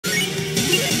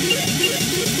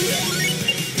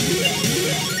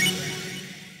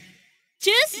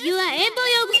You are envoy of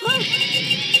hope.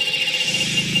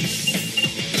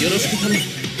 よろしく頼む。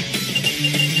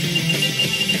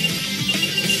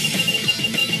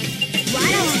わら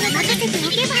わが任せてお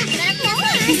けばもう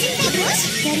安心だ。よ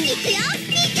し、やる。いくよ。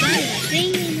我は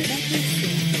専用の打鍵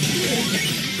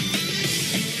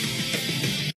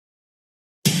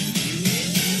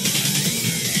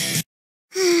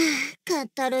かっ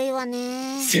たるいわ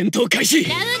ね。戦闘開始。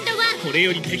ラウンド1。これ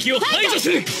より敵を排除す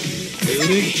る。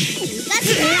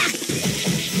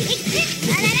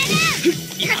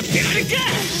やってられるか。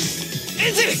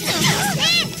エンジン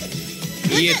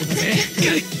見えてたぜ。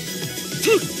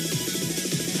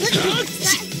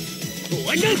終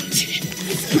わりだ。い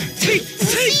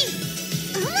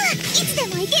つで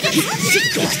もいけるぞ。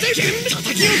極点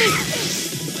叩き落とす。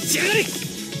立ち上がれ。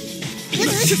見えて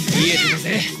た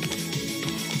ぜ。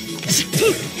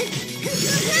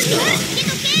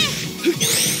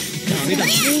ダメだ。や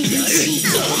る。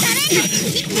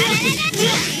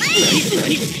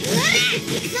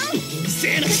せ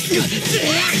ーな。せ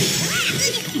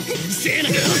ーな。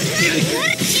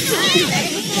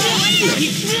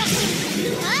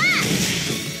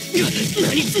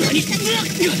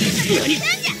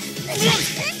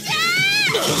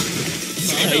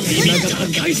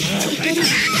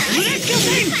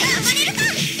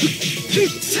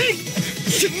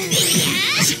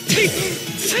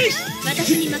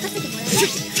私に任せてもらう。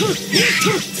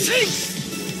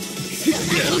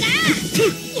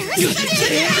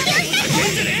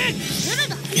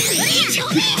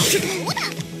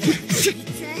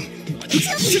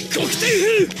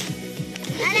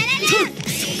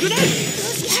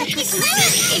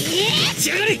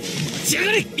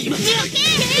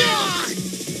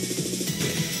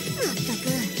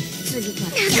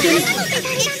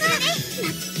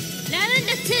ラウン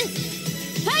ド2。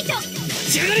ファイト。私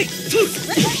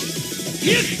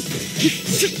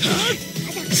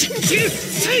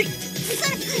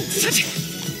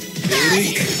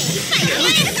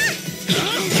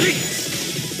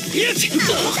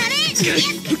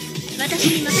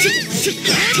に任せてもら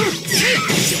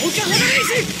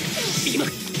う。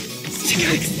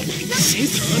新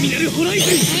ターミナルホライ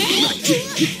ズン。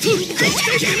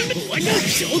終わりだ。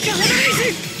消化ハライズ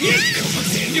ン。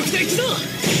全力でいくぞ。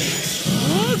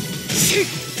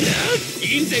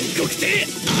銀前国定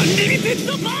アンリミテッ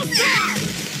ドマスタ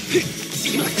ー。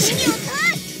今や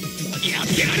っ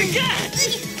てられるか。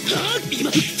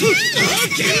今新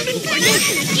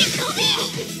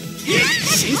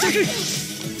作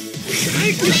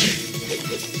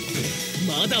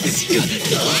まだましか。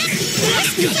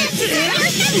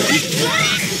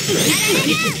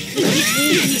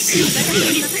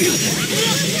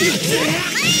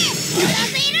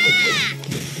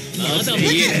まだ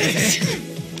見えない。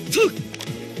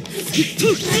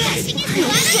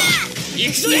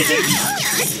行くぞ。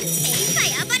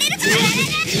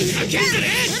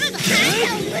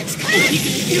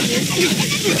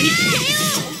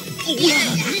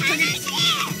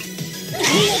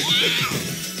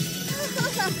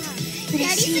や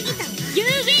りすぎたわ。You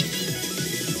win。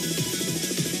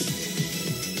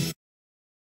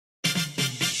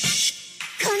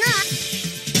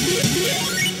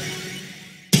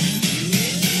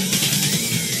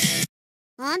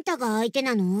あんたが相手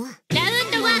なの？ラウ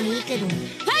ンド1。いいけど。フ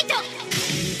ァイト。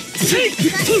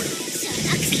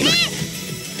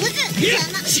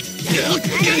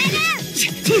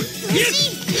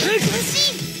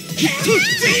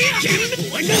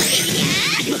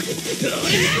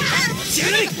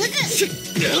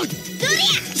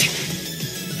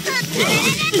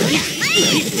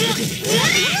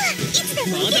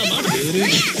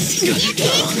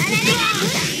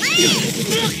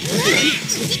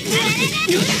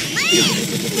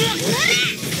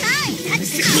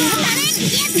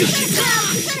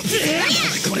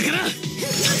これから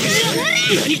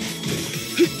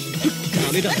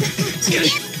ダメだ。立ち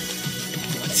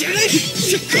上がれ。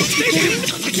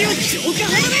叩きを消化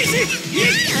ハライズ。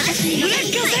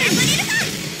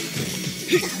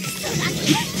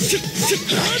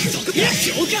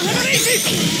消化ハライズ。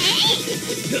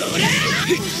ほら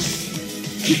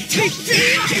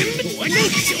終わりだ。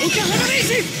消化ハライ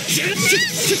ズ。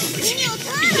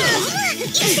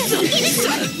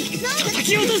叩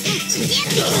き落とす。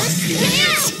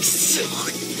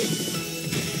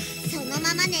その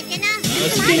まま寝てな。ま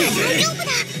だ大丈夫だ。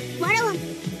わらわも。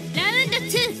ラウンド2。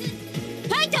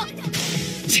ファイト。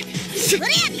それや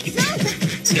行くぞ。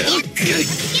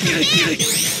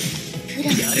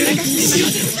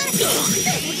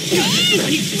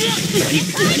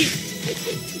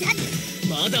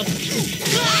まだい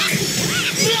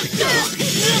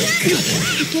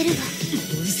ければ。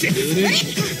うるせま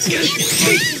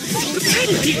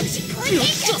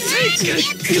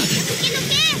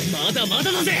だま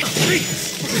だだぜ。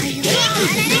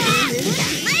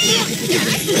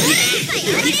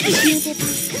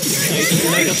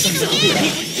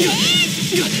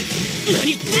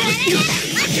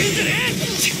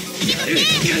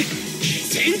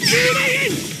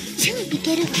い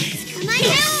けるわ。捕まえろ。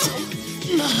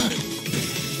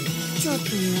ちょっと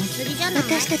弱すぎじゃない？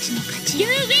私たちの勝ち。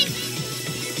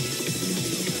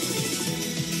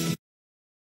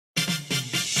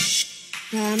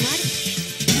黙る。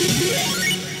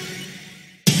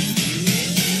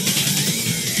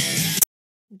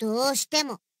どうして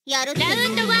もやるって。ラウ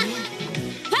ンド1、フ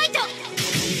ァイト。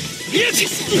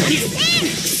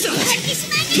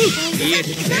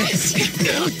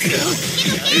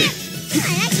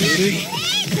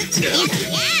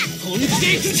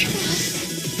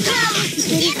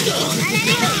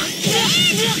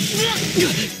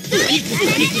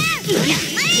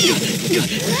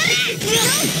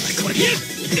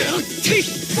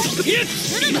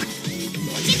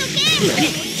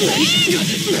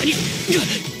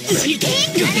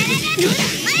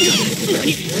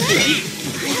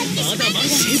まだまだ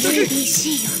新作。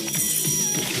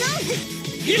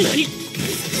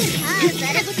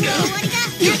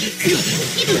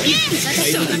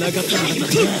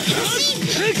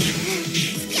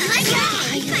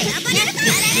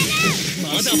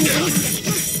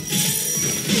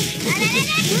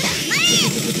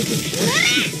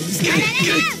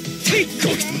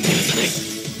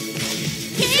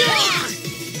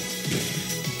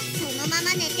そのまま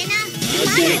寝てな。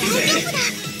まだ大丈夫だ。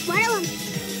わらわも。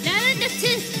ラウンド2、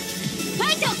ファ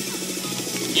イト。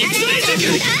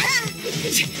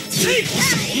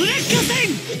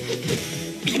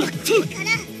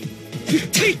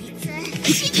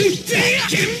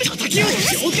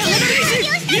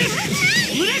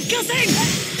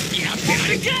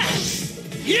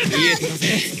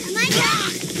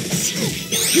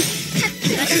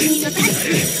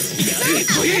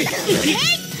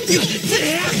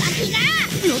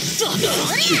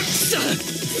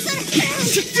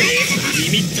リ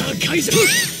ミッター解除。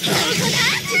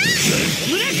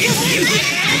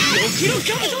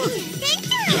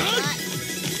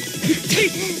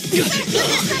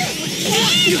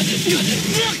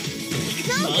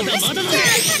まだまだだ。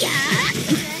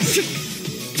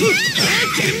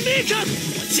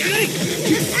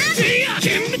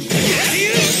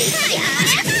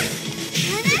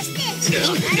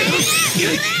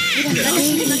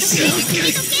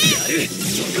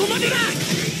そこまでだ。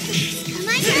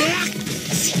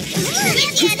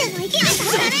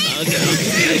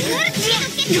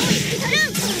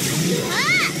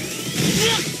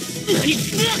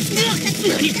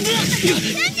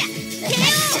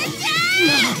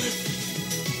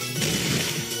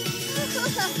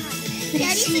や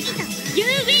りすぎたわ。You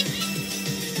win。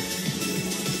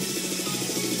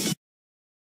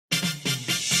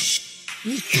遺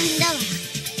憾だわ。